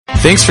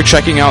Thanks for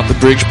checking out the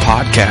Bridge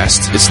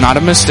Podcast. It's not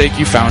a mistake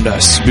you found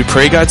us. We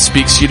pray God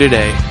speaks to you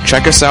today.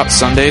 Check us out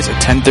Sundays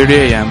at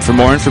 10:30 a.m. For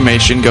more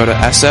information, go to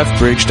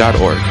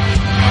sfbridge.org.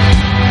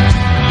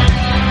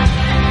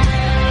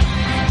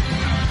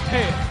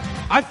 Hey,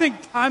 I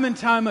think time and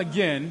time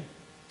again,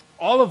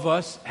 all of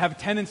us have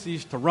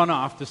tendencies to run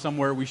off to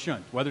somewhere we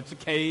shouldn't, whether it's a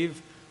cave,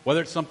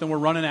 whether it's something we're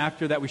running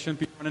after that we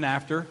shouldn't be running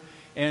after.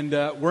 And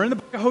we're in the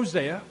book of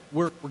Hosea.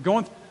 We're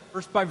going through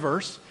verse by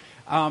verse.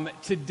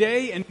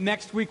 Today and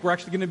next week, we're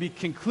actually going to be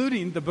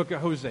concluding the book of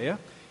Hosea.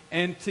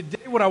 And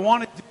today, what I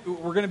want to do,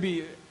 we're going to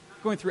be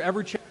going through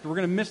every chapter. We're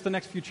going to miss the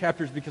next few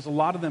chapters because a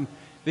lot of them,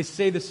 they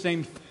say the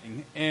same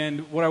thing.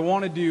 And what I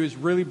want to do is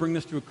really bring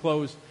this to a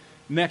close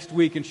next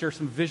week and share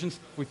some vision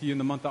stuff with you in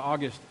the month of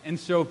August. And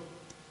so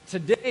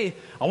today,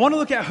 I want to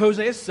look at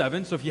Hosea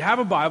 7. So if you have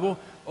a Bible,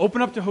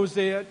 open up to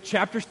Hosea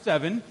chapter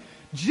 7.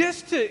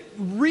 Just to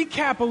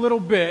recap a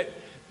little bit,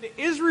 the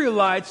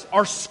Israelites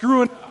are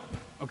screwing up.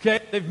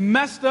 Okay, they've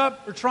messed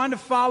up. They're trying to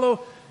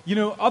follow,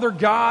 other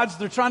gods.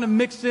 They're trying to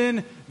mix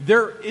in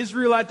their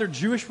Israelite, their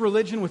Jewish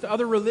religion with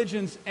other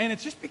religions, and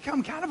it's just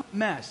become kind of a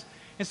mess.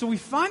 And so we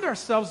find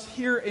ourselves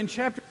here in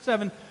chapter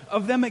 7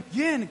 of them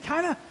again,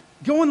 kind of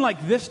going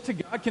like this to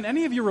God. Can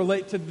any of you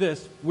relate to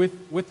this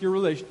with your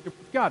relationship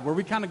with God, where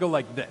we kind of go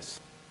like this?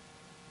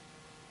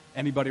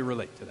 Anybody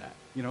relate to that?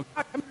 God,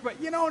 come here, but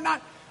I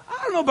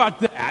don't know about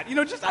that. I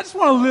just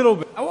want a little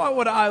bit. I want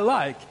what I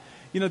like.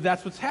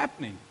 That's what's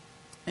happening.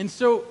 And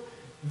so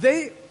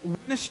they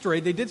went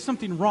astray. They did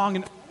something wrong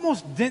and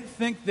almost didn't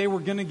think they were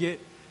going to get,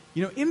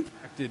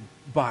 impacted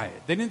by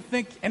it. They didn't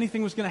think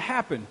anything was going to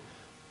happen.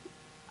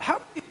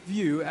 How many of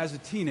you, as a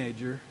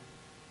teenager,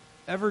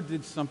 ever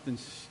did something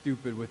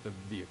stupid with a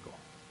vehicle?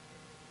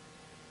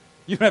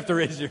 You don't have to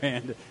raise your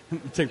hand.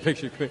 Take a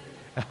picture quick.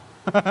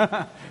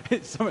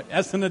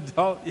 As an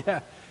adult,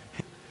 yeah.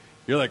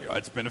 You're like,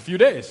 it's been a few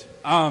days.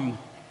 When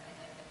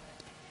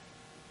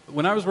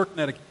I was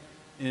working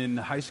in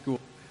high school,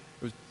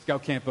 it was a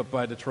scout camp up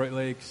by Detroit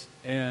Lakes,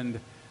 and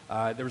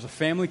there was a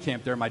family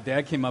camp there. My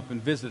dad came up and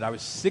visited. I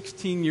was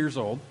 16 years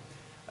old,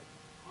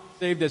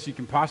 saved as you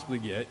can possibly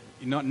get,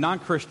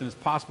 non-Christian as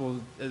possible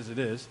as it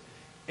is,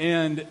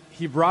 and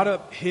he brought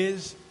up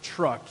his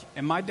truck,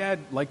 and my dad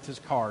liked his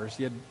cars.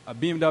 He had a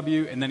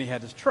BMW, and then he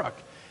had his truck,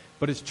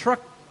 but his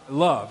truck I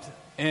loved,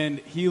 and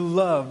he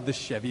loved the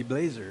Chevy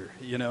Blazer,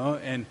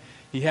 and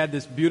he had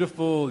this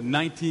beautiful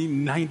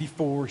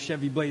 1994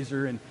 Chevy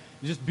Blazer, and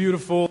just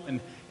beautiful,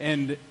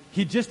 and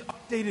he just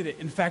updated it.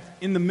 In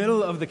fact, in the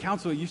middle of the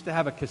council, it used to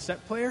have a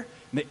cassette player,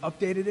 and they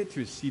updated it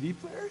to a CD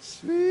player.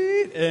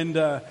 Sweet. And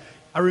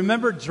I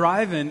remember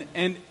driving,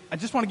 and I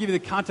just want to give you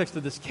the context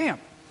of this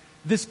camp.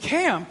 This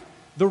camp,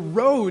 the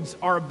roads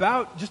are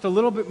about just a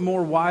little bit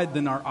more wide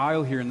than our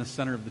aisle here in the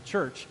center of the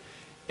church.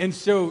 And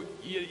so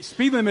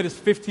speed limit is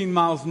 15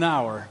 miles an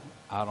hour.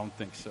 I don't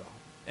think so.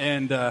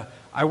 And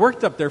I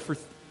worked up there for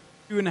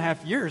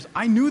 2.5 years.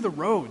 I knew the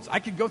roads. I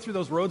could go through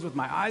those roads with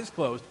my eyes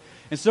closed.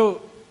 And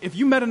so if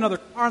you met another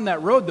car on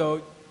that road,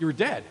 though, you were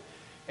dead.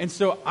 And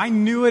so I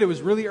knew it. It was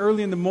really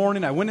early in the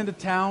morning. I went into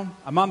town.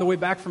 I'm on the way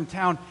back from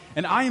town.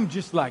 And I am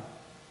just like,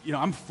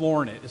 I'm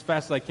flooring it as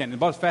fast as I can.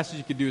 About as fast as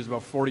you could do is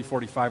about 40,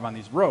 45 on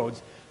these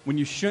roads when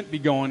you shouldn't be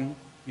going,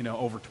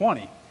 over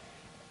 20.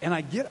 And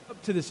I get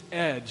up to this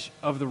edge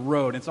of the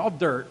road. And it's all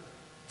dirt.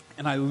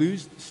 And I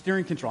lose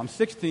steering control. I'm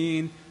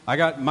 16. I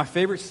got my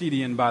favorite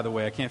CD in, by the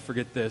way. I can't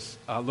forget this.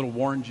 Little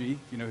Warren G,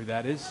 if you know who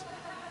that is.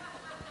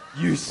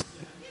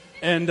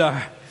 And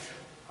I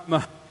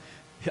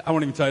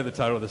won't even tell you the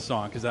title of the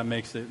song because that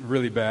makes it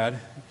really bad.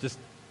 Just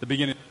the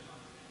beginning,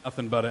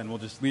 nothing but it, and we'll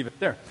just leave it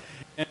there.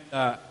 And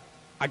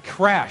I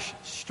crash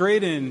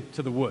straight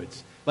into the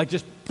woods. Like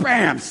just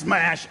bam,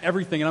 smash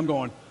everything. And I'm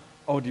going,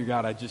 oh, dear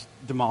God, I just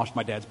demolished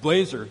my dad's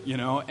Blazer,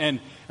 and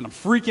I'm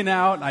freaking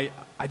out. And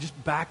I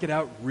just back it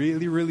out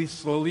really, really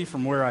slowly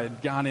from where I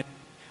had gone in.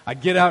 I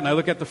get out and I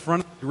look at the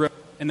front of the road,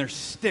 and there's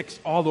sticks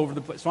all over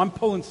the place. So I'm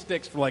pulling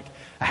sticks for like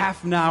a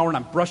half an hour, and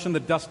I'm brushing the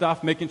dust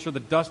off, making sure the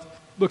dust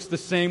looks the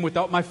same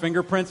without my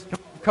fingerprints.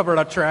 Covered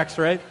our tracks,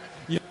 right?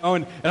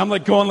 And I'm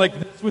like going like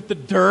this with the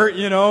dirt,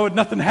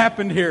 nothing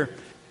happened here.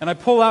 And I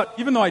pull out,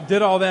 even though I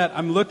did all that,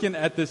 I'm looking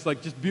at this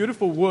like just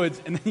beautiful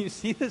woods, and then you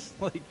see this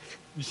like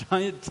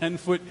giant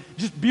 10-foot,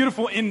 just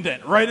beautiful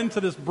indent right into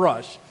this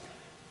brush.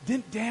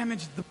 Didn't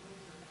damage the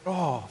at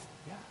all.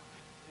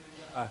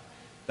 Yeah.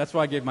 That's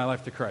why I gave my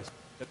life to Christ.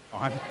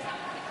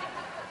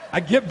 I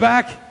get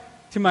back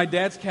to my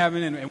dad's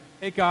cabin, and we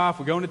take off.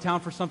 We go into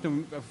town for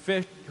something, we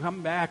fish,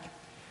 come back,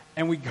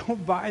 and we go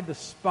by the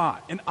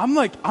spot. And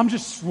I'm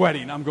just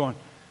sweating. I'm going,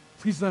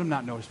 please let him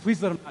not notice.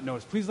 Please let him not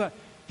notice. Please let.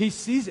 He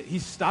sees it. He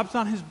stops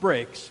on his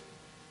brakes,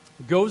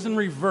 goes in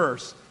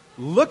reverse,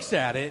 looks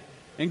at it,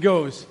 and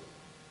goes,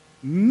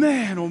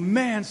 man, oh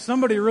man,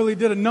 somebody really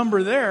did a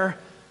number there.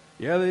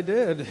 Yeah, they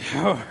did.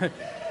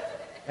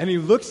 And he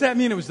looks at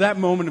me, and it was that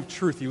moment of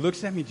truth. He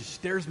looks at me, just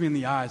stares me in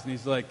the eyes, and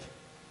he's like,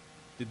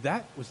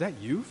 was that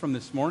you from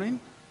this morning?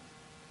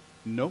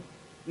 Nope.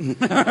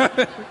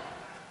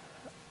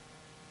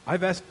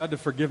 I've asked God to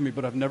forgive me,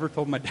 but I've never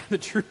told my dad the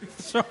truth.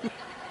 So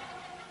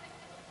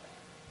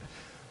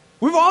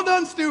We've all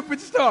done stupid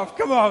stuff.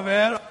 Come on,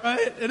 man. All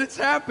right? And it's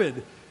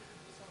happened.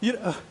 You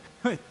know,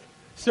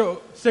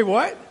 so, say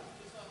what?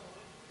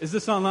 Is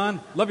this online?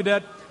 Love you,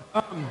 Dad.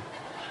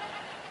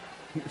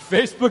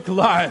 Facebook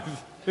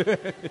Live.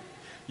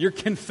 Your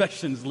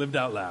confessions lived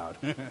out loud.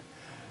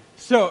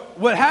 So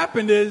what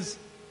happened is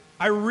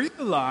I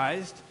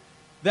realized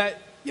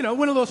that, went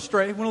a little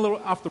stray, went a little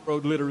off the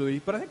road literally,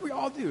 but I think we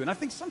all do. And I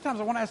think sometimes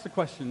I want to ask the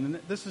question, and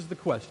this is the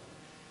question,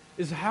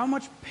 is how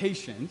much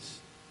patience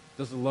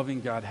does a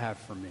loving God have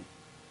for me?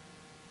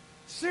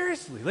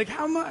 Seriously, like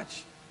how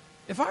much?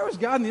 If I was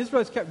God and the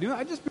Israelites kept doing it,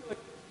 I'd just be like,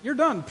 you're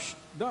done. Psh,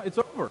 done. It's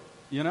over,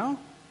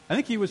 I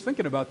think he was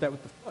thinking about that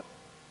with the flood.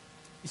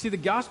 You see, the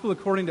gospel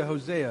according to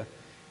Hosea,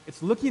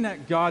 it's looking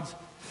at God's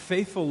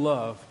faithful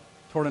love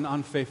toward an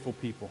unfaithful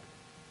people.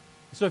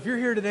 So if you're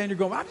here today and you're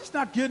going, I'm just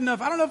not good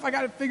enough, I don't know if I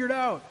got it figured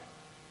out.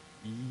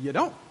 You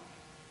don't.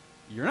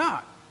 You're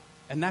not.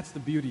 And that's the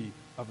beauty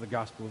of the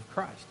gospel of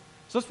Christ.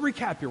 So let's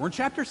recap here. We're in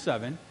chapter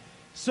 7.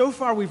 So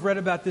far we've read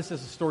about this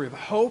as a story of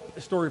hope,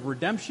 a story of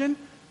redemption.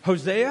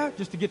 Hosea,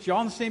 just to get you all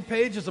on the same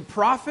page, is a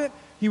prophet.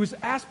 He was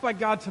asked by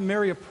God to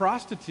marry a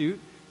prostitute.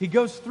 He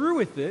goes through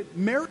with it,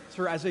 marries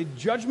her as a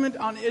judgment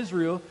on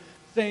Israel,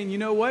 saying, you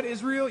know what,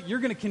 Israel, you're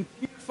going to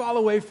continue to fall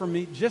away from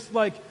me, just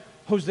like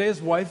Hosea's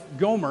wife,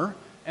 Gomer,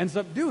 ends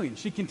up doing.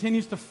 She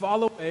continues to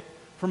fall away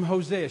from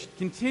Hosea. She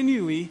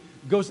continually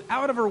goes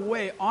out of her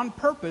way on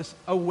purpose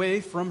away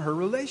from her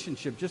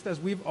relationship, just as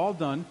we've all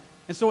done.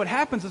 And so what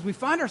happens is we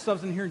find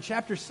ourselves in here in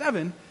chapter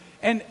 7,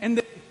 and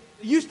they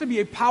used to be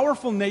a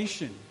powerful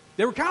nation.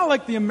 They were kind of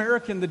like the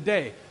American the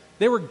day.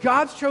 They were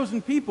God's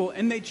chosen people,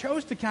 and they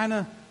chose to kind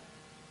of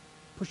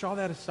push all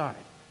that aside.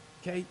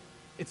 Okay?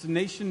 It's a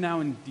nation now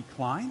in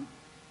decline.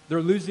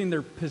 They're losing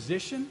their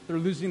position. They're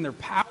losing their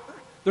power.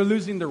 They're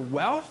losing their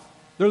wealth.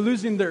 They're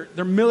losing their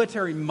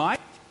military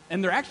might.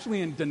 And they're actually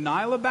in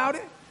denial about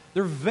it.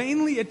 They're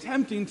vainly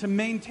attempting to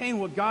maintain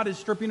what God is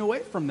stripping away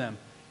from them.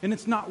 And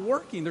it's not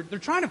working. They're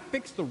trying to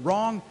fix the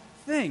wrong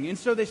thing. And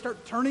so they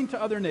start turning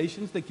to other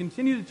nations. They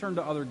continue to turn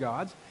to other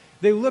gods.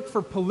 They look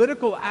for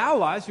political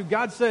allies who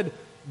God said,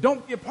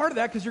 don't be a part of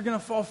that because you're going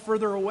to fall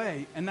further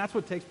away. And that's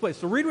what takes place.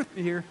 So read with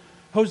me here,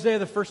 Hosea,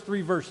 the first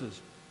 3 verses.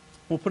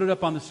 We'll put it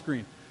up on the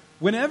screen.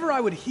 Whenever I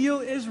would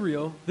heal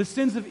Israel, the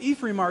sins of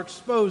Ephraim are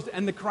exposed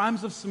and the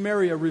crimes of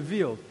Samaria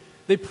revealed.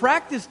 They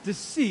practice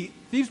deceit,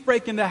 thieves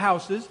break into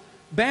houses,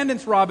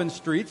 bandits rob in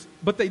streets,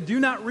 but they do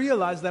not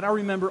realize that I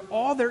remember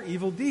all their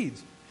evil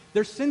deeds.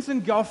 Their sins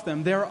engulf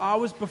them, they are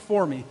always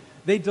before me.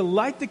 They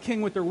delight the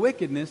king with their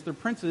wickedness, their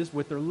princes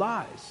with their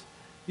lies.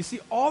 You see,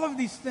 all of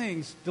these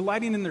things,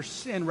 delighting in their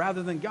sin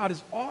rather than God,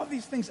 is all of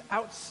these things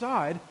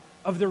outside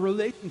of their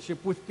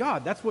relationship with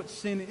God. That's what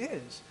sin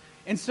is.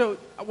 And so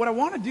what I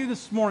want to do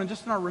this morning,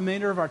 just in our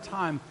remainder of our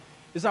time,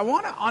 is I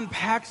want to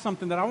unpack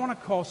something that I want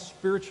to call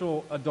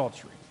spiritual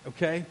adultery,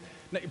 okay?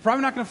 Now, you're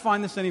probably not going to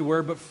find this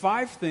anywhere, but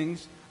 5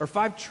 things, or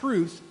 5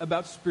 truths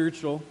about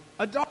spiritual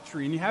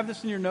adultery. And you have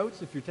this in your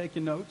notes if you're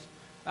taking notes.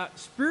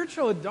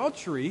 Spiritual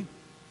adultery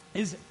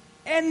is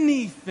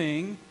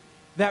anything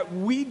that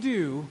we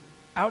do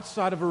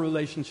outside of a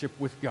relationship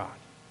with God.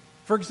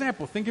 For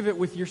example, think of it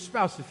with your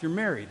spouse if you're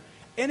married.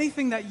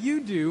 Anything that you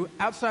do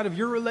outside of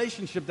your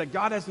relationship that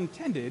God has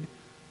intended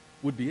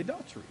would be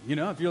adultery.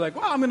 If you're like,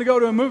 well, I'm going to go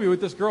to a movie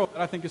with this girl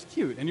that I think is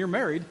cute, and you're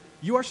married,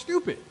 you are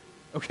stupid,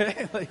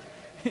 okay? Like,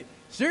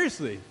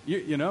 seriously,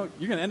 you're going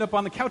to end up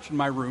on the couch in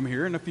my room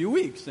here in a few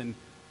weeks, and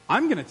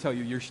I'm going to tell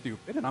you you're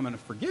stupid, and I'm going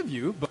to forgive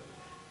you, but,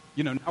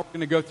 now we're going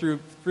to go through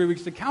 3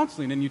 weeks of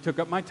counseling, and you took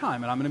up my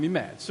time, and I'm going to be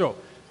mad. So,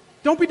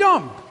 don't be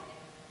dumb,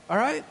 all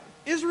right?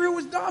 Israel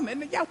was dumb,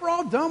 and yeah, we're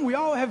all dumb. We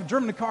all have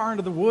driven a car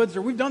into the woods,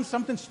 or we've done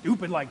something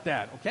stupid like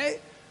that, okay?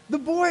 The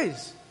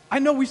boys, I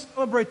know we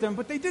celebrate them,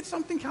 but they did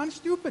something kind of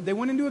stupid. They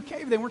went into a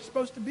cave they weren't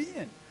supposed to be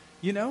in,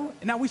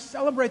 And now we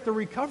celebrate the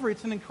recovery.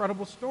 It's an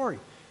incredible story.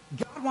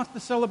 God wants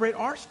to celebrate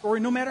our story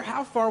no matter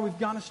how far we've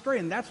gone astray,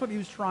 and that's what he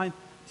was trying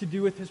to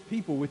do with his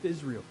people, with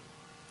Israel.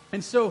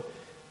 And so,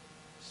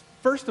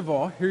 first of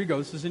all, here you go.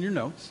 This is in your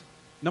notes.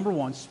 Number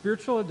 1,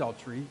 spiritual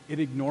adultery, it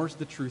ignores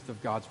the truth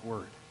of God's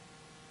word.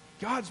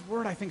 God's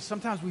word, I think,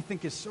 sometimes we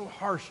think is so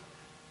harsh,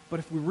 but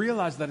if we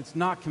realize that it's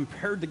not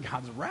compared to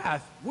God's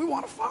wrath, we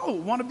want to follow it,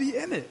 we want to be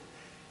in it.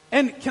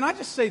 And can I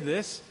just say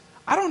this?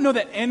 I don't know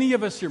that any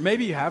of us here,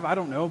 maybe you have, I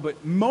don't know,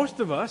 but most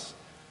of us,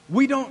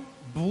 we don't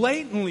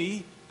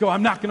blatantly go,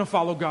 I'm not going to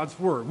follow God's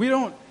word. We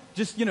don't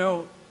just,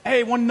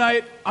 hey, one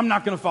night, I'm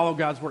not going to follow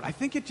God's word. I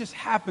think it just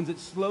happens. It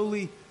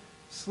slowly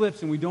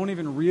slips, and we don't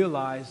even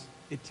realize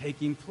it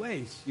taking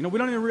place. We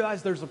don't even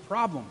realize there's a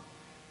problem.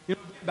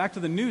 Back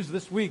to the news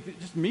this week,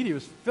 just media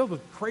was filled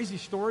with crazy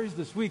stories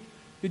this week.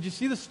 Did you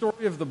see the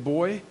story of the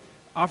boy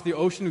off the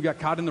ocean who got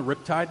caught in the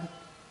riptide? Did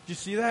you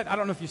see that? I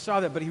don't know if you saw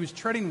that, but he was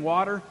treading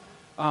water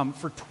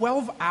for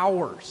 12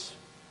 hours.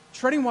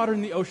 Treading water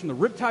in the ocean. The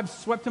riptide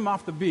swept him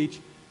off the beach.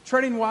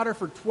 Treading water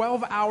for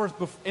 12 hours,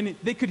 and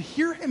they could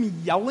hear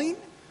him yelling,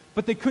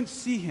 but they couldn't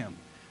see him.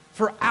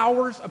 For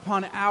hours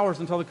upon hours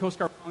until the Coast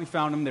Guard finally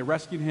found him. They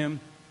rescued him,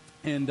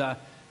 and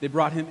they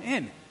brought him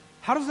in.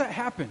 How does that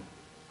happen?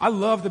 I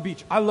love the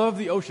beach. I love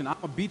the ocean. I'm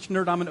a beach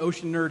nerd. I'm an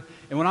ocean nerd.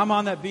 And when I'm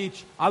on that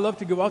beach, I love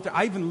to go out there.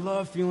 I even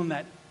love feeling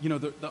that,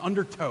 the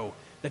undertow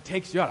that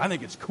takes you out. I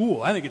think it's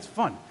cool. I think it's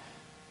fun.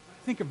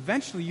 I think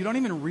eventually you don't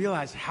even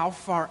realize how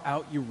far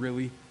out you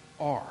really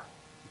are,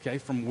 okay,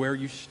 from where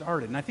you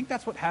started. And I think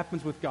that's what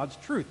happens with God's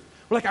truth.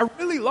 We're like, I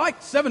really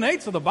like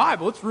 7/8 of the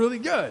Bible. It's really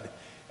good.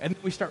 And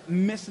we start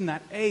missing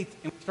that eighth,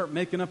 and we start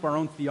making up our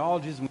own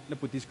theologies, and we end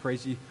up with these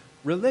crazy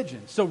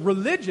religions. So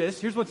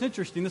here's what's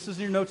interesting. This is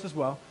in your notes as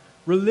well.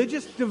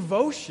 Religious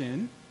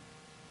devotion,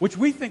 which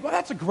we think, well,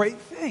 that's a great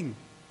thing.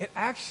 It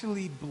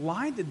actually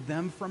blinded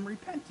them from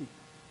repenting.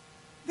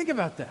 Think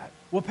about that.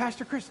 Well,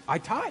 Pastor Chris, I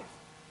tithe.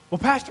 Well,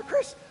 Pastor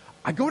Chris,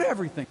 I go to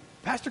everything.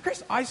 Pastor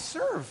Chris, I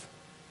serve.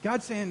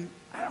 God's saying,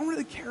 I don't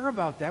really care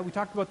about that. We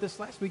talked about this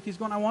last week. He's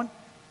going, I want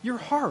your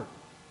heart.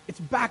 It's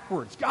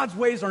backwards. God's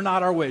ways are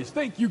not our ways.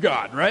 Thank you,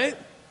 God, right?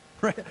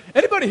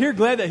 Anybody here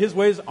glad that his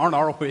ways aren't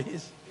our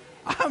ways?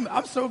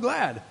 I'm so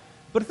glad.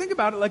 But think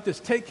about it like this.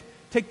 Take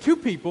two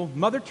people,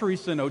 Mother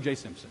Teresa and O.J.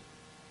 Simpson.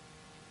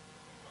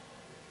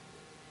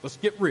 Let's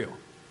get real.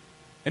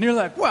 And you're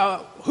like,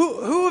 well,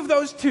 who of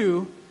those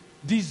two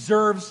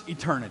deserves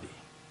eternity?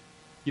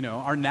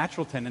 Our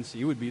natural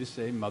tendency would be to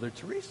say Mother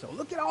Teresa.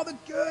 Look at all the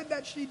good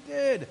that she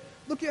did.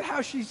 Look at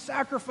how she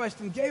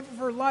sacrificed and gave of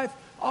her life,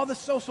 all the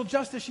social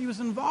justice she was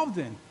involved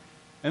in.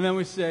 And then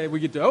we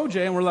get to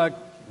OJ and we're like,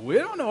 we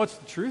don't know what's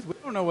the truth. We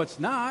don't know what's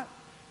not.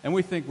 And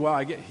we think, well,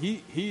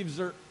 he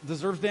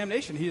deserves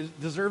damnation. He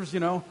deserves,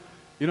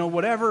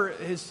 whatever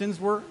his sins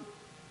were.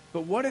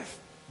 But what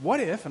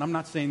if, and I'm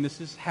not saying this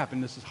has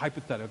happened, this is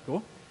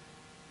hypothetical.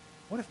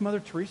 What if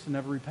Mother Teresa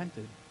never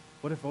repented?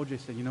 What if OJ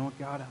said, you know what,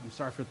 God, I'm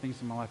sorry for the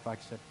things in my life, I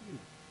accept you.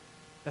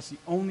 That's the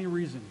only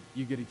reason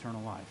you get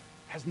eternal life.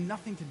 It has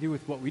nothing to do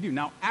with what we do.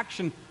 Now,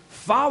 action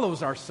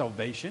follows our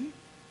salvation,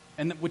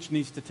 and which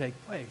needs to take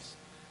place.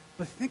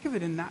 But think of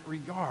it in that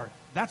regard.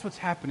 That's what's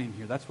happening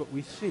here. That's what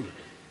we see.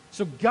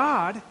 So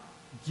God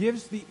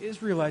gives the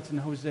Israelites in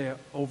Hosea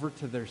over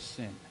to their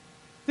sin.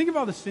 Think of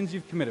all the sins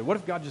you've committed. What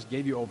if God just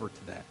gave you over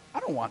to that? I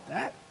don't want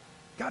that.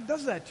 God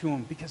does that to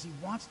them because he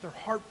wants their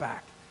heart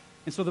back.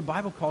 And so the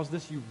Bible calls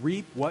this you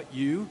reap what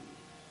you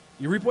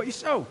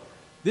sow.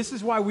 This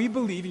is why we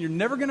believe, and you're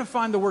never going to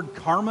find the word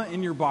karma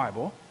in your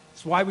Bible.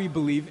 It's why we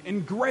believe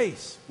in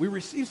grace. We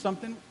receive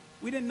something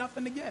we did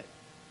nothing to get.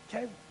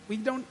 Okay? We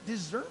don't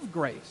deserve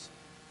grace.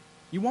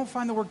 You won't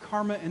find the word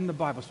karma in the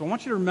Bible. So I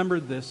want you to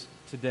remember this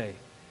today.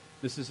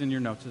 This is in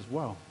your notes as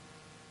well.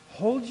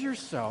 Hold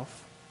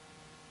yourself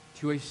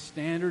to a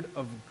standard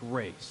of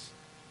grace,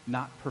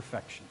 not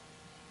perfection.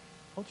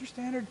 Hold your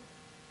standard,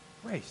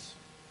 grace.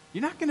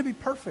 You're not going to be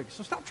perfect,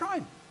 so stop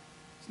trying.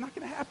 It's not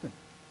going to happen.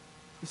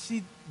 You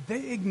see,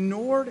 they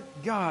ignored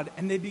God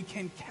and they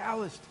became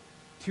calloused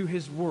to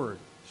his word.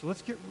 So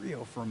let's get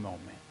real for a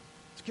moment.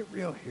 Let's get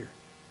real here.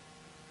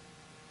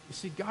 You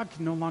see, God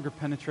can no longer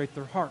penetrate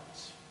their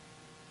hearts.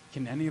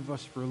 Can any of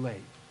us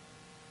relate?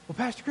 Well,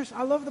 Pastor Chris,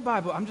 I love the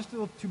Bible. I'm just a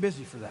little too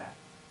busy for that.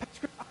 Pastor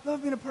Chris, I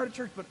love being a part of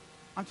church, but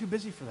I'm too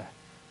busy for that.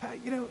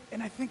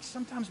 And I think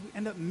sometimes we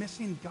end up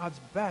missing God's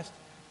best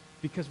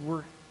because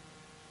we're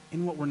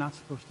in what we're not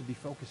supposed to be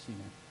focusing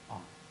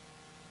on.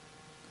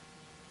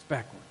 It's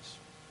backwards.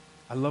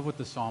 I love what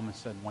the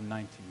psalmist said in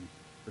 119,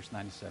 verse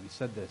 97. He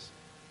said this,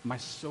 my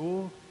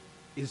soul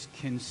is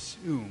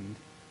consumed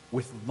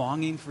with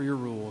longing for your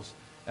rules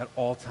at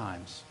all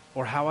times.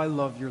 Or how I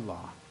love your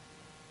law.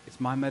 It's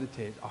my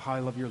meditation. Oh, how I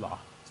love your law.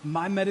 It's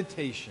my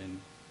meditation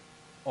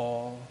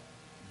all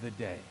the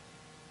day.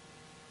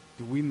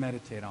 Do we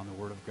meditate on the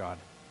Word of God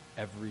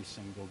every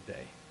single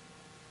day?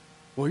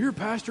 Well, you're a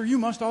pastor. You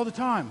must all the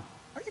time.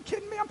 Are you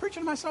kidding me? I'm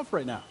preaching to myself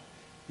right now.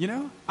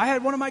 I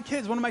had one of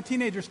my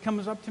teenagers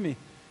comes up to me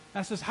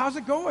and says, how's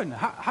it going?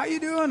 How you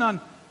doing on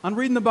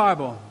reading the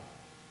Bible?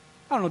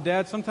 I don't know,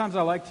 Dad. Sometimes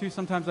I like to,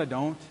 sometimes I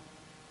don't.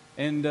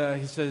 And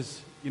he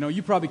says,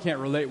 you probably can't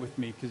relate with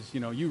me because,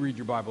 you read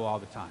your Bible all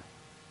the time.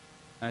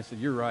 And I said,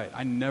 you're right.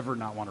 I never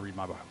not want to read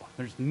my Bible.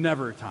 There's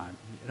never a time,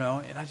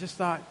 And I just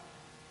thought,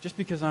 just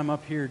because I'm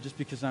up here, just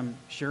because I'm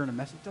sharing a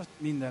message,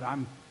 doesn't mean that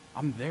I'm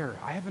there.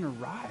 I haven't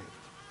arrived.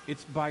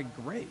 It's by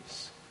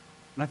grace.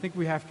 And I think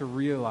we have to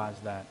realize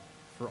that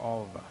for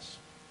all of us.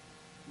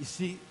 You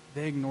see,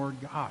 they ignored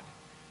God.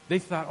 They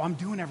thought, I'm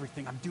doing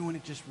everything. I'm doing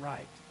it just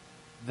right.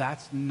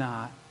 That's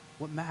not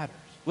what matters.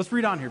 Let's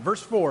read on here.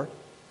 Verse 4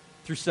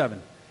 through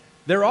 7.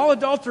 They're all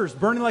adulterers,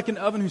 burning like an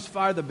oven whose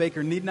fire the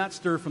baker need not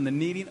stir from the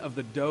kneading of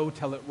the dough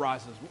till it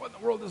rises. What in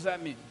the world does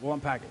that mean? We'll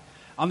unpack it.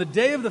 On the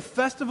day of the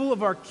festival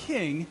of our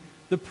king,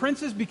 the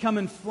princes become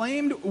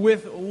inflamed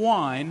with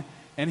wine,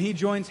 and he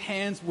joins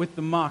hands with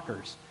the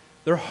mockers.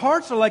 Their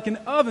hearts are like an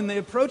oven. They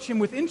approach him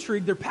with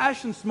intrigue. Their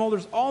passion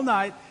smolders all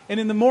night, and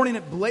in the morning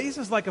it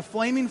blazes like a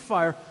flaming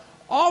fire.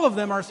 All of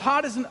them are as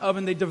hot as an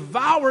oven. They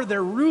devour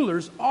their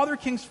rulers. All their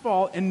kings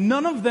fall, and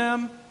none of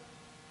them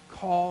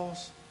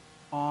calls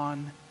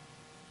on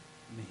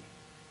me.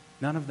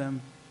 None of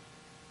them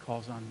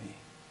calls on me.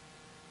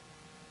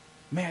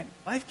 Man,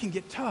 life can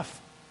get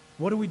tough.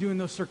 What do we do in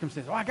those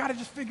circumstances? I got to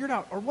just figure it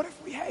out. Or what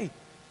if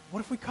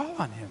we call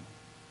on him?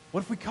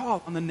 What if we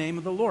call on the name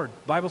of the Lord?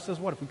 The Bible says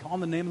what? If we call on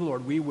the name of the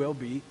Lord, we will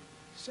be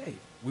saved.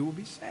 We will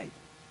be saved.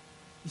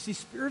 You see,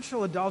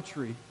 spiritual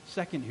adultery,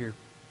 second here,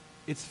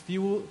 it's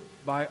fueled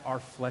by our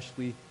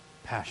fleshly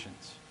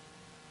passions.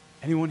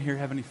 Anyone here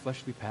have any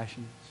fleshly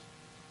passions?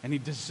 Any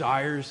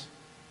desires?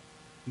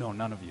 No,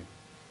 none of you.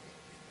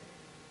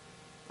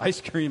 Ice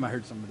cream, I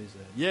heard somebody say.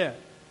 Yeah.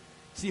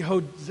 See,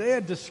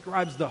 Hosea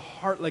describes the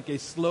heart like a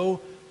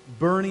slow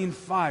burning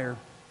fire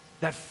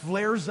that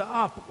flares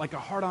up like a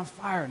heart on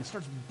fire, and it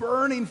starts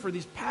burning for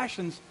these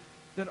passions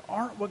that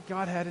aren't what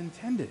God had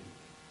intended.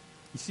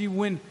 You see,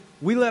 when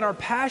we let our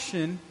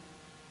passion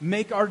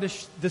make our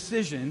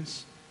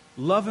decisions,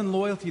 love and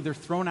loyalty, they're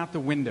thrown out the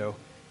window,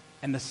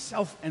 and the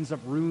self ends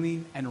up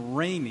ruling and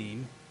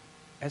reigning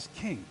as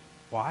king.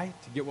 Why?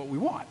 To get what we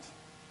want.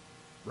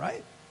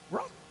 Right?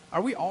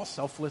 Are we all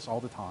selfless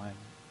all the time?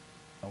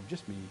 No,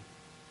 just me.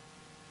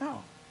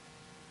 No.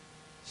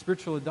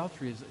 Spiritual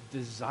adultery is a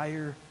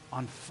desire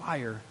on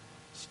fire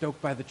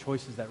stoked by the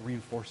choices that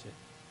reinforce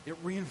it. It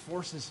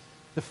reinforces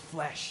the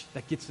flesh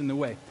that gets in the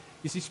way.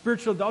 You see,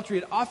 spiritual adultery,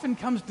 it often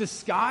comes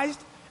disguised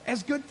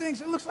as good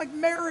things. It looks like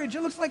marriage.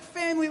 It looks like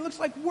family. It looks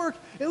like work.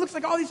 It looks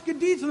like all these good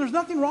deeds, and there's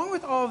nothing wrong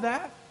with all of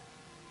that.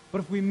 But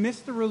if we miss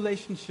the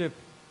relationship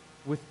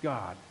with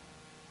God,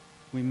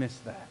 we miss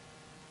that.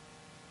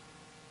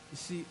 You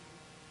see,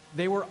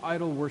 they were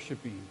idol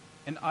worshiping,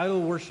 and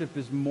idol worship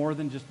is more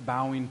than just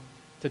bowing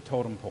to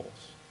totem poles.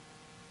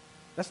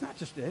 That's not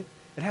just it.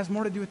 It has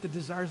more to do with the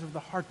desires of the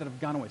heart that have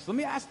gone away. So let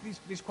me ask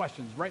these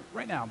questions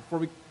right now before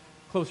we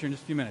close here in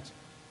just a few minutes.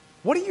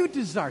 What do you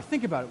desire?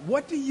 Think about it.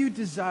 What do you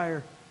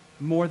desire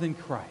more than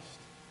Christ?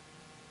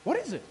 What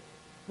is it?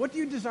 What do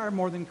you desire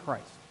more than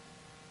Christ?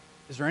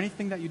 Is there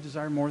anything that you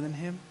desire more than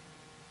Him?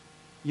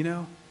 You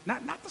know,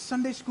 not the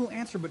Sunday school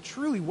answer, but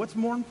truly, what's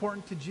more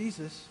important to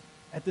Jesus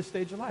at this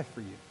stage of life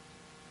for you?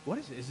 What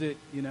is it? Is it,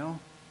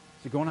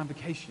 is it going on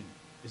vacation?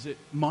 Is it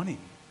money?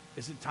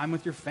 Is it time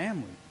with your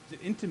family? Is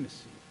it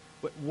intimacy?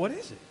 What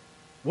is it?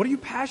 What are you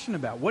passionate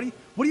about? What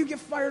do you get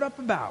fired up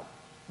about?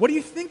 What do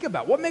you think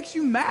about? What makes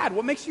you mad?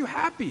 What makes you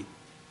happy?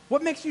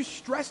 What makes you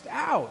stressed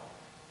out?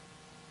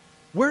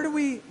 Where do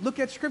we look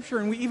at Scripture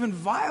and we even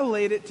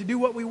violate it to do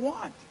what we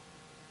want?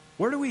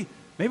 Maybe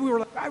we were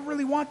like, I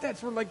really want that,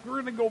 so we're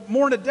going to go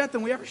more into debt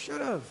than we ever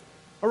should have.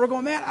 Or we're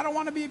going, man, I don't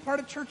want to be a part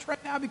of church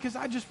right now because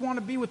I just want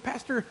to be with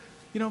Pastor,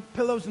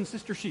 Pillows and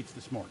Sister Sheets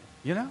this morning,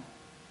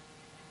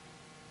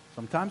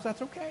 Sometimes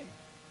that's okay.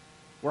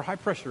 We're high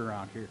pressure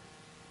around here.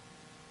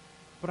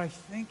 But I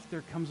think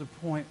there comes a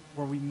point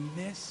where we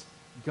miss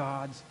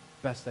God's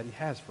best that He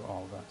has for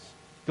all of us.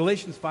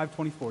 Galatians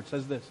 5:24, it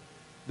says this: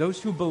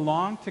 those who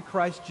belong to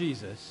Christ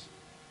Jesus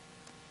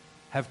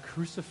have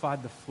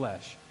crucified the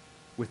flesh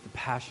with the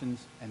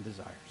passions and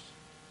desires.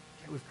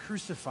 Okay, we've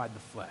crucified the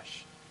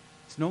flesh.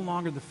 It's no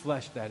longer the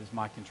flesh that is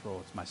my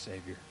control, it's my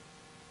Savior.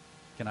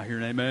 Can I hear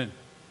an amen?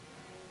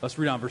 Let's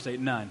read on verse 8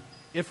 and 9.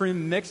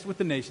 Ephraim mixed with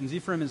the nations.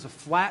 Ephraim is a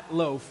flat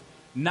loaf,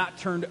 not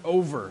turned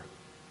over.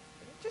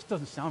 It just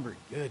doesn't sound very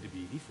good to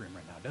be Ephraim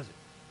right now, does it?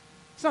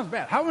 It sounds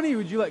bad. How many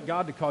would you like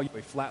God to call you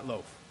a flat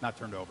loaf, not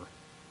turned over?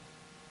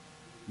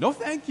 No,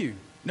 thank you.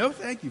 No,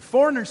 thank you.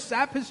 Foreigners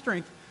sap his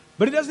strength,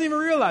 but he doesn't even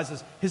realize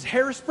this. His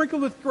hair is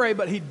sprinkled with gray,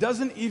 but he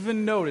doesn't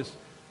even notice.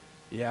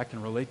 Yeah, I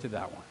can relate to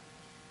that one.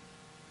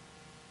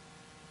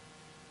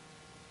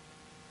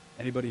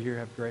 Anybody here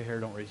have gray hair?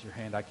 Don't raise your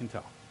hand. I can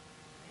tell.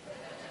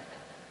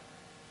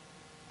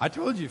 I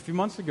told you a few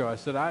months ago, I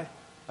said I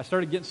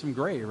started getting some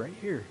gray right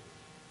here.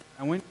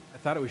 I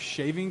thought it was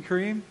shaving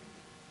cream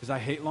because I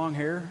hate long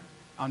hair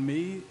on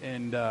me,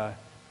 and I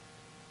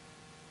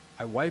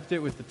wiped it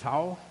with the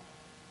towel.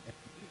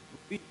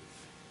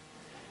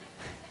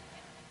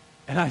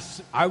 And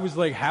I was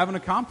like having a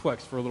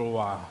complex for a little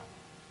while.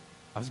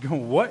 I was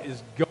going, what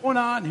is going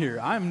on here?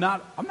 I'm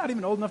not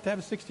even old enough to have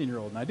a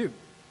 16-year-old, and I do.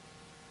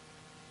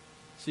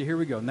 See, here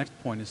we go. Next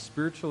point is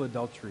spiritual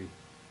adultery.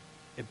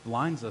 It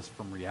blinds us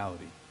from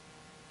reality.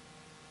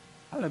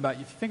 I don't know about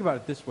you. If you think about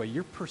it this way,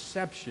 your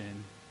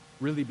perception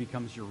really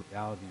becomes your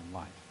reality in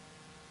life.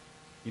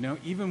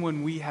 Even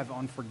when we have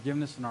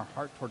unforgiveness in our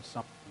heart towards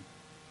something,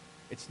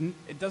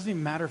 it doesn't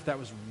even matter if that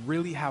was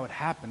really how it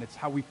happened. It's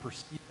how we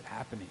perceive it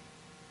happening.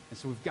 And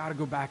so we've got to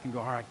go back and go,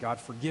 all right, God,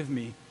 forgive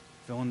me,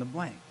 fill in the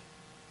blank.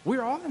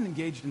 We're all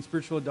engaged in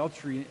spiritual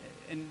adultery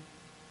and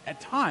at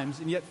times,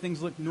 and yet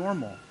things look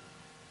normal.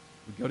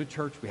 We go to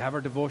church, we have our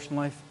devotion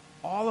life,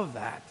 all of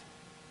that.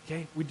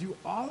 Okay? We do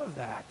all of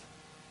that.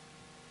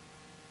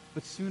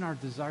 But soon our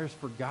desires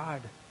for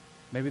God,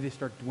 maybe they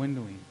start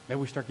dwindling.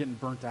 Maybe we start getting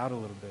burnt out a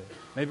little bit.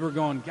 Maybe we're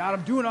going, God,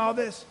 I'm doing all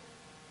this,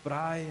 but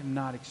I am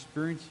not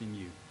experiencing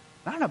you.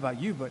 I don't know about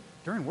you, but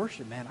during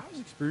worship, man, I was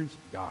experiencing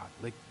God.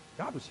 Like,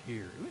 God was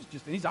here. It was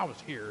just, and He's always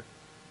here.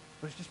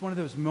 But it's just one of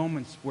those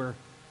moments where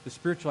the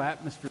spiritual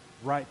atmosphere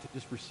is right to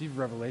just receive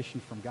revelation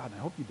from God. And I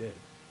hope you did.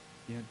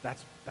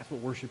 That's what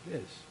worship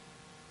is.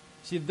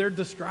 See, they're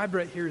described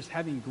right here as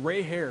having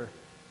gray hair,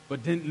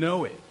 but didn't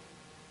know it.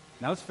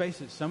 Now, let's face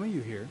it, some of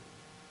you here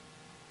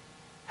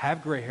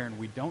have gray hair and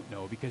we don't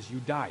know because you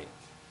dye it.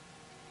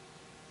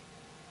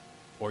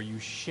 or you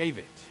shave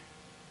it,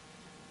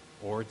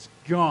 or it's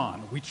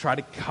gone. We try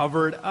to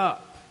cover it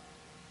up.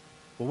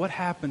 But what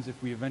happens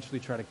if we eventually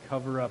try to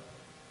cover up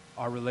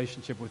our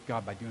relationship with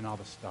God by doing all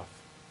this stuff?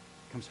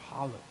 It becomes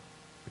hollow.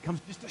 It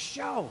becomes just a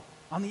shell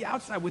on the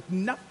outside with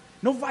no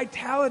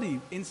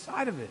vitality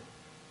inside of it.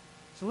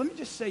 So let me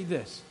just say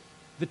this.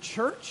 The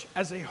church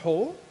as a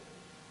whole,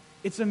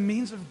 it's a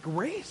means of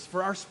grace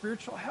for our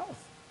spiritual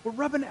health. We're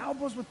rubbing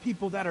elbows with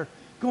people that are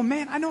going,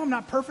 man, I know I'm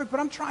not perfect, but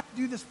I'm trying to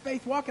do this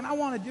faith walk and I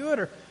want to do it.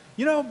 Or,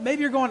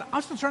 maybe you're going,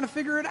 I'm still trying to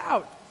figure it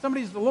out.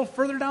 Somebody's a little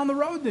further down the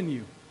road than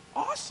you.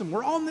 Awesome.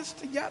 We're all in this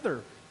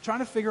together, trying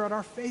to figure out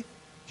our faith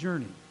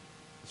journey.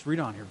 Let's read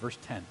on here, verse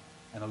 10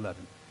 and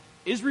 11.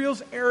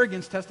 Israel's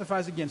arrogance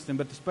testifies against him,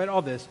 but despite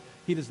all this,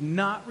 he does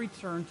not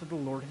return to the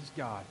Lord his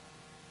God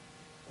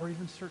or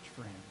even search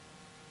for him.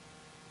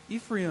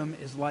 Ephraim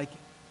is like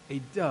a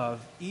dove,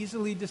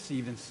 easily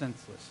deceived and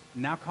senseless,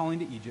 now calling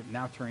to Egypt,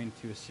 now turning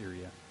to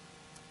Assyria.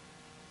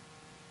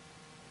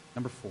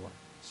 Number 4,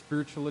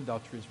 spiritual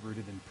adultery is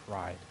rooted in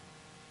pride.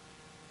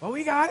 Well,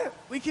 we got it.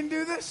 We can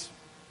do this.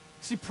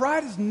 See,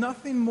 pride is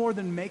nothing more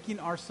than making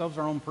ourselves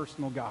our own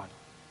personal God.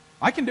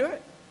 I can do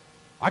it.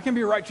 I can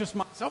be righteous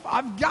myself.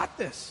 I've got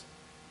this.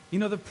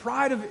 The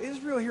pride of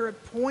Israel here,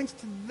 it points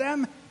to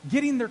them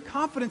getting their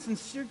confidence and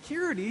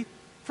security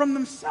from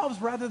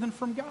themselves rather than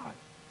from God.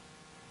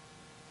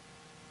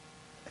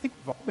 I think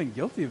we've all been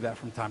guilty of that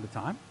from time to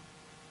time.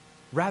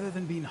 Rather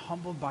than being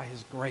humbled by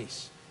his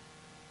grace,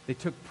 they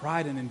took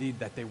pride in indeed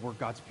that they were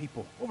God's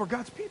people. Oh, we're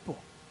God's people.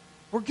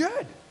 We're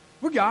good.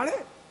 We got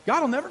it.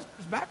 God will never turn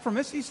us back from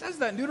this. He says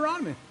that in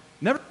Deuteronomy.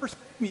 Never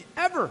forsake me,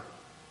 ever.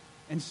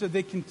 And so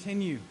they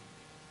continue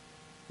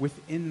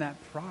within that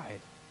pride.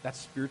 That's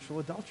spiritual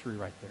adultery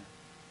right there.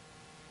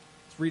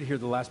 Let's read here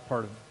the last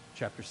part of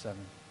chapter 7.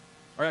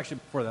 Or actually,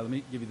 before that, let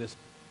me give you this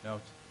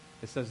note.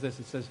 It says this.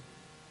 It says,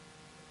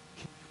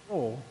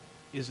 control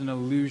is an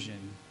illusion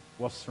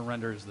while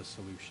surrender is the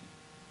solution.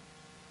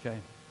 Okay?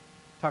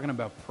 Talking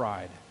about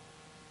pride.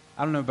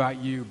 I don't know about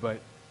you,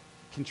 but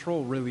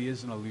control really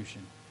is an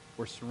illusion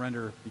where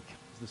surrender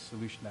becomes the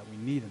solution that we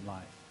need in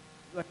life.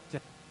 We like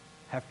to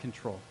have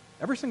control.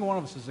 Every single one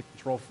of us is a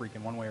control freak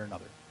in one way or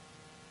another.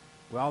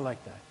 We all like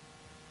that.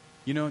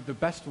 The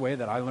best way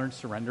that I learned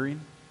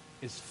surrendering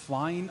is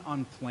flying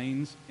on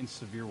planes in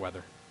severe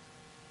weather.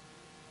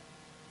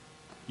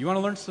 You want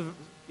to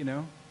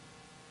learn,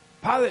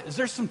 pilot, is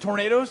there some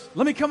tornadoes?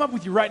 Let me come up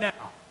with you right now.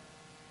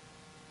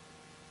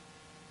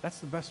 That's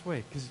the best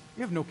way, because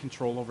you have no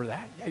control over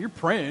that. Yeah, you're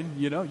praying,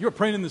 You're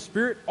praying in the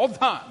Spirit all the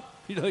time.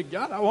 You're like,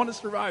 God, I want to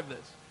survive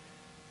this.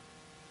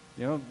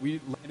 We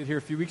landed here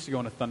a few weeks ago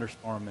in a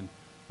thunderstorm, and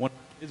one of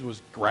the kids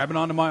was grabbing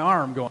onto my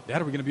arm going,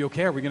 Dad, are we going to be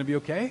okay? Are we going to be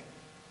okay?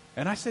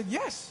 And I said,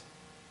 yes.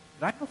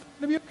 Did I know if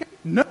we were going to be okay?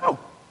 No.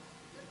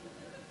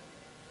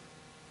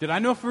 Did I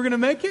know if we were going to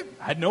make it?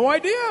 I had no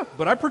idea,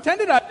 but I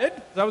pretended I did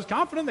because I was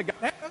confident that God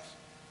had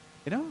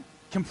us.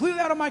 Completely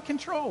out of my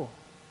control.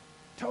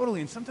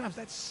 Totally, and sometimes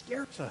that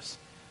scares us.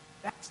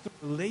 That's the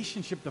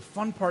relationship, the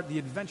fun part, the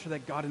adventure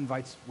that God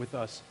invites with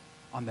us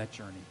on that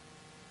journey.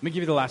 Let me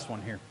give you the last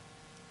one here.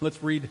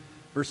 Let's read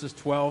verses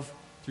 12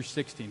 through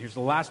 16. Here's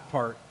the last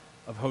part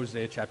of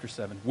Hosea chapter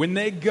 7. When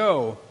they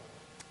go,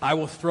 I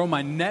will throw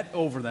my net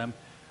over them.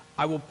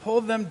 I will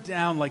pull them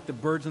down like the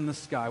birds in the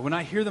sky. When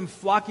I hear them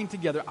flocking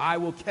together, I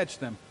will catch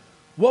them.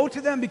 Woe to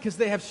them because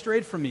they have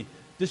strayed from me.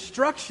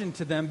 Destruction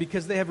to them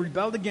because they have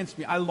rebelled against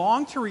me. I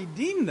long to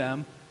redeem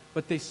them,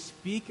 but they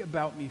speak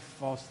about me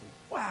falsely.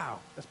 Wow,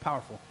 that's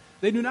powerful.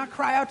 They do not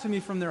cry out to me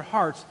from their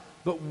hearts,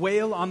 but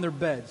wail on their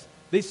beds.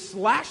 They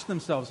slash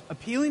themselves,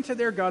 appealing to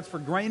their gods for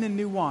grain and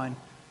new wine,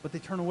 but they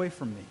turn away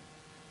from me.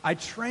 I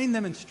train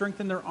them and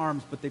strengthen their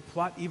arms, but they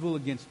plot evil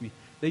against me.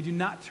 They do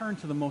not turn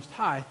to the Most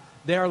High.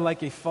 They are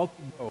like a faulty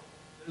bow.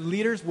 Their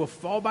leaders will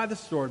fall by the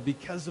sword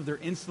because of their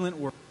insolent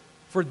work.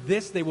 For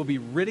this they will be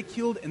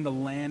ridiculed in the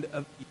land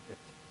of Egypt.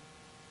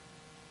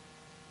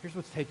 Here's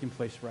what's taking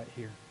place right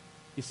here.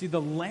 You see,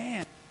 the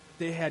land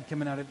they had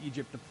coming out of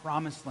Egypt, the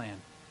promised land,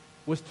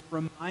 was to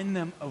remind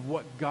them of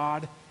what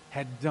God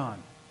had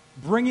done,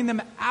 bringing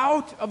them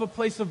out of a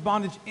place of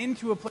bondage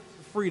into a place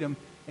of freedom.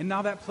 And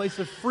now that place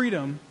of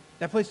freedom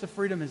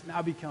has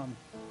now become,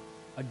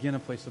 again, a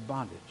place of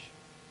bondage.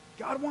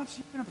 God wants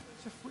you in a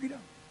place of freedom.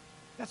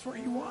 That's where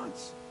he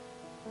wants.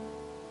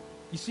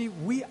 You see,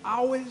 we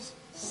always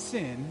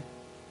sin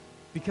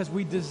because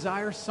we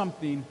desire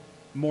something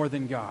more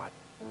than God.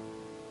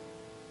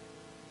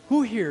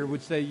 Who here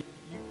would say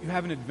you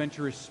have an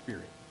adventurous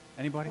spirit?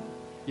 Anybody?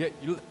 Yeah,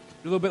 you're a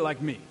little bit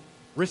like me.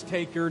 Risk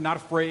taker, not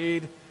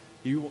afraid.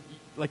 You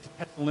like to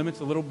test the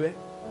limits a little bit.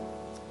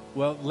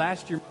 Well,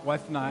 last year, my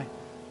wife and I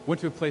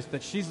went to a place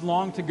that she's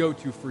longed to go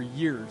to for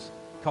years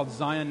called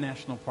Zion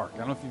National Park. I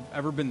don't know if you've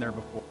ever been there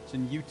before. It's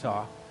in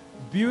Utah.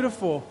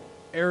 Beautiful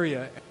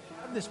area. And they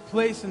have this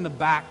place in the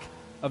back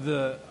of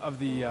the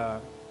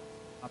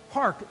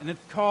park, and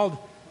it's called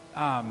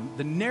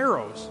the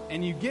Narrows.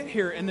 And you get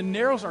here, and the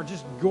Narrows are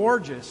just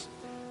gorgeous.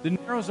 The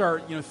Narrows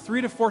are,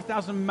 3,000 to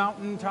 4,000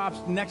 mountaintops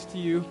next to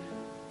you,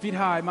 feet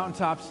high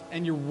mountaintops,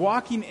 and you're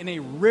walking in a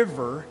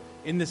river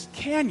in this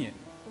canyon.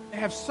 They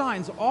have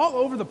signs all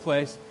over the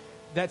place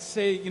that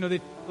say,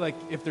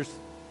 if there's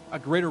a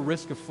greater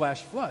risk of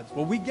flash floods.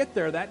 Well, we get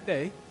there that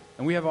day,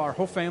 and we have our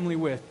whole family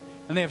with,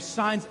 and they have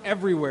signs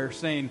everywhere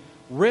saying,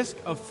 risk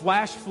of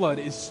flash flood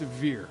is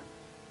severe.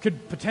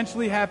 Could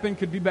potentially happen,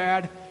 could be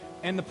bad.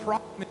 And the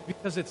problem is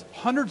because it's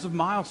hundreds of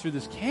miles through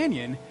this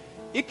canyon,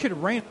 it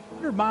could rain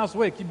 100 miles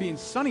away. It could be in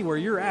sunny where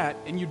you're at,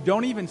 and you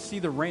don't even see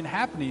the rain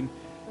happening,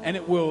 and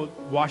it will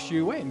wash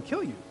you away and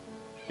kill you.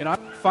 I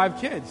have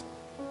 5 kids.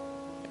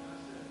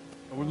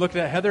 We looked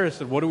at Heather and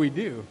said, what do? We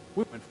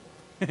went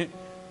for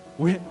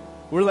it.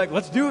 We're like,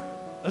 let's do it.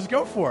 Let's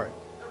go for it.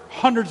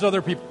 Hundreds of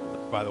other people,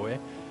 by the way.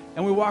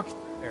 And we walked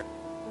there.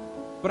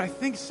 But I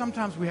think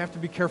sometimes we have to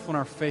be careful in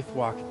our faith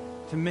walk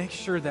to make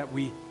sure that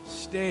we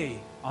stay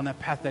on that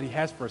path that he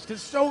has for us.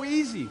 Because it's so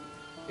easy.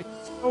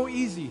 It's so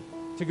easy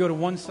to go to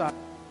one side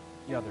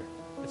or the other.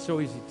 It's so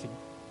easy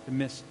to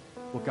miss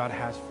what God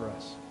has for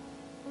us.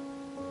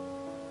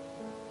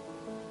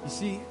 You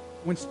see,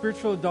 when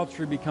spiritual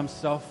adultery becomes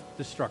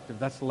self-destructive,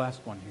 that's the last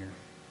one here.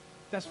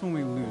 That's when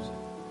we lose it.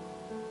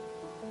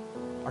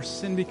 Our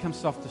sin becomes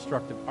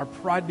self-destructive. Our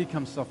pride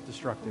becomes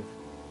self-destructive.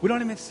 We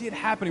don't even see it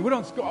happening. We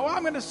don't go,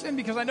 I'm going to sin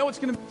because I know it's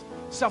going to be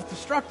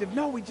self-destructive.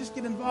 No, we just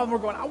get involved and we're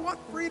going, I want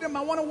freedom.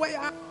 I want a way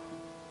out.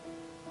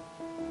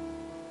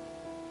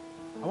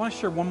 I want to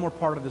share one more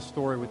part of this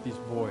story with these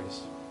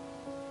boys.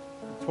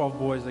 12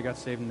 boys that got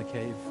saved in the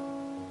cave.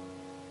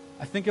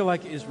 I think of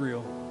like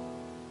Israel.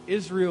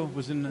 Israel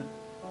was in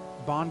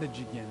bondage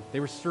again.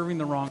 They were serving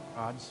the wrong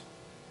gods.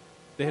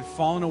 They had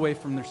fallen away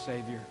from their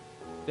Savior.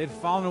 They had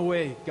fallen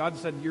away. God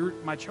said, you're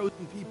my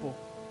chosen people.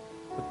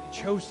 But they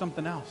chose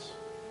something else.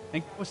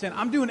 And God was saying,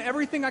 I'm doing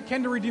everything I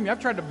can to redeem you. I've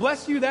tried to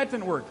bless you. That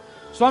didn't work.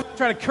 So I'm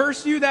trying to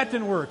curse you. That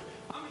didn't work.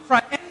 I'm going to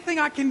try anything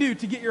I can do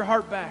to get your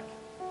heart back.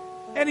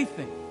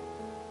 Anything.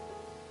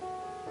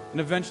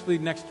 And eventually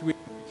next week,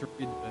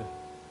 we read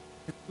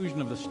the conclusion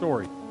of the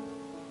story.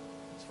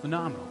 It's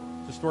phenomenal.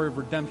 It's a story of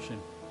redemption.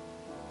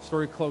 A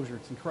story of closure.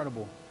 It's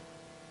incredible.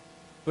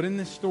 But in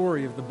this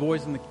story of the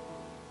boys in the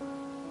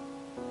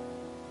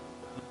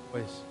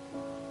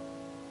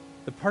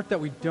the part that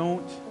we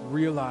don't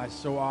realize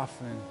so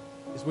often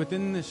is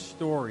within this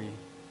story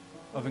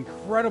of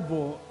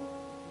incredible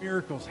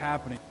miracles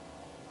happening.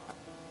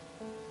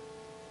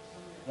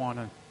 I want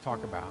to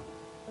talk about.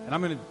 And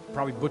I'm going to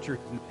probably butcher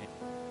his name.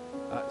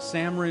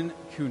 Samron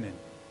Kunin.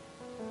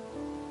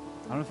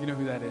 I don't know if you know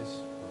who that is. I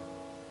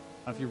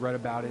don't know if you read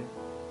about it.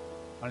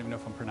 I don't even know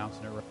if I'm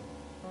pronouncing it right.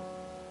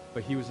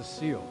 But he was a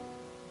SEAL.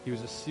 He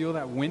was a SEAL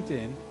that went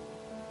in.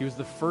 He was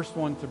the first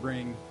one to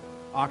bring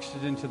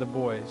oxygen to the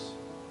boys.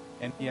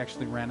 And he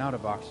actually ran out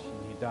of oxygen.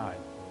 He died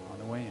on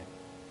the way in.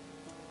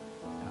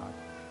 Now,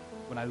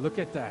 when I look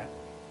at that,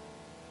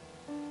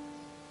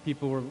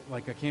 people were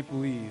like, I can't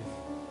believe,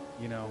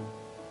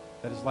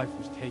 that his life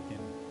was taken.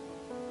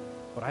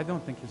 But I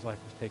don't think his life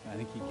was taken. I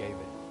think he gave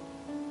it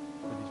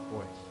for these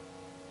boys.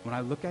 When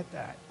I look at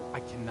that, I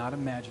cannot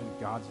imagine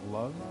God's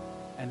love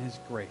and his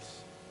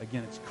grace.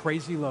 Again, it's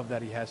crazy love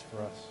that he has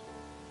for us.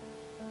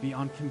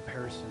 Beyond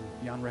comparison,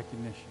 beyond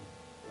recognition.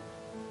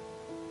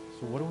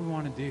 So what do we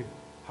want to do?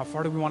 How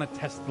far do we want to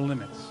test the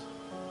limits?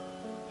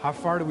 How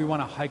far do we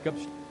want to hike up?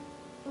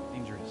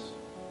 Dangerous.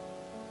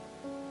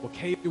 What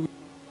cave do we go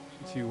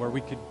into where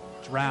we could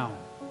drown?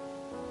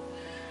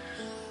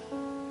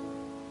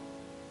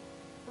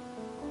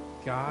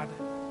 God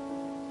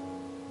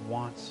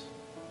wants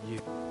you.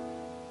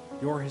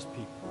 You're his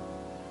people.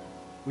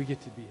 We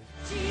get to be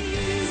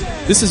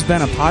his. This has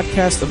been a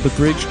podcast of the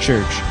Bridge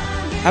Church.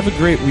 Have a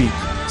great week.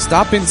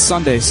 Stop in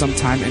Sunday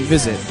sometime and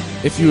visit.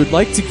 If you would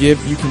like to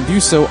give, you can do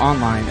so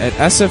online at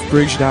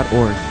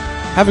sfbridge.org.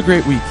 Have a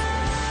great week.